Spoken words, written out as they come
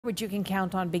Which you can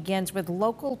count on begins with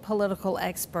local political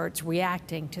experts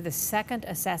reacting to the second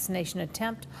assassination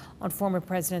attempt on former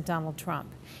President Donald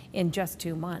Trump in just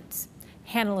 2 months.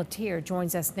 Hannah Latier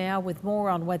joins us now with more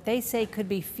on what they say could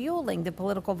be fueling the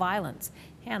political violence.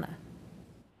 Hannah.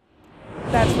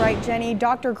 That's right, Jenny.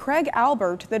 Dr. Craig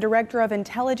Albert, the Director of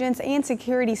Intelligence and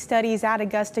Security Studies at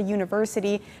Augusta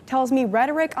University, tells me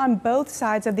rhetoric on both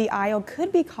sides of the aisle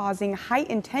could be causing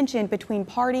heightened tension between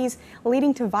parties,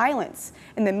 leading to violence.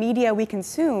 And the media we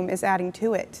consume is adding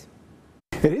to it.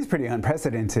 It is pretty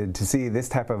unprecedented to see this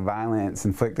type of violence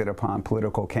inflicted upon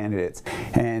political candidates.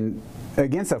 And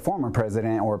against a former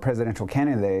president or a presidential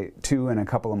candidate, 2 in a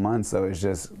couple of months, though, is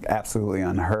just absolutely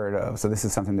unheard of. So this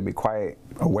is something to be quite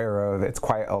aware of. It's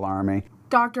quite alarming.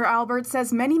 Dr. Albert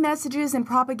says many messages and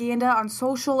propaganda on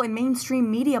social and mainstream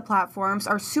media platforms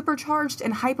are supercharged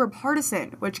and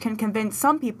hyper-partisan, which can convince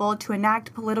some people to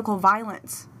enact political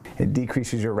violence. It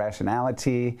decreases your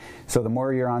rationality. So the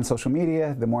more you're on social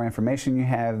media, the more information you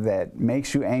have that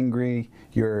makes you angry.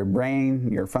 Your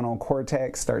brain, your frontal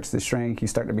cortex starts to shrink. You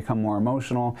start to become more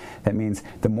emotional. That means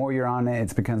the more you're on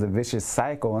it, it becomes a vicious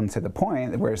cycle, and to the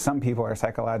point where some people are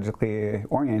psychologically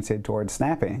oriented towards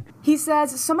snapping. He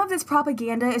says some of this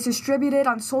propaganda is distributed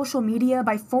on social media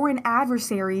by foreign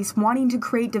adversaries wanting to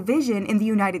create division in the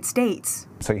United States.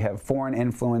 So you have foreign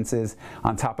influences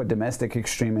on top of domestic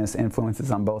extremist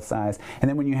influences on both sides. And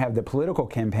then when you have the political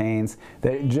campaigns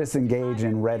that just engage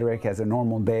in rhetoric as a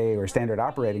normal day or standard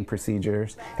operating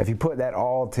procedures, if you put that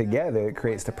all together, it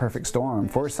creates the perfect storm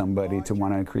for somebody to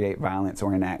want to create violence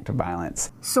or enact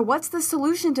violence. So what's the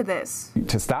solution to this?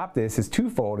 To stop this is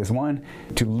twofold. Is one,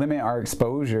 to limit our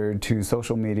exposure to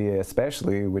social media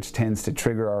especially, which tends to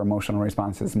trigger our emotional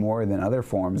responses more than other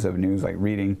forms of news like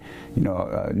reading,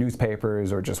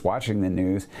 newspapers or just watching the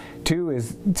news. 2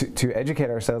 is to educate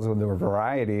ourselves with a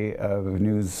variety of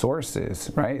news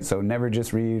sources, right? So never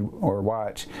just read or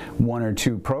watch 1 or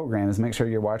 2 programs. Make sure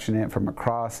you're watching it from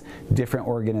across different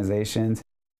organizations.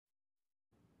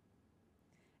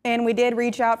 And we did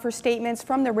reach out for statements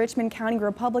from the Richmond County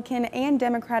Republican and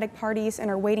Democratic parties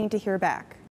and are waiting to hear back.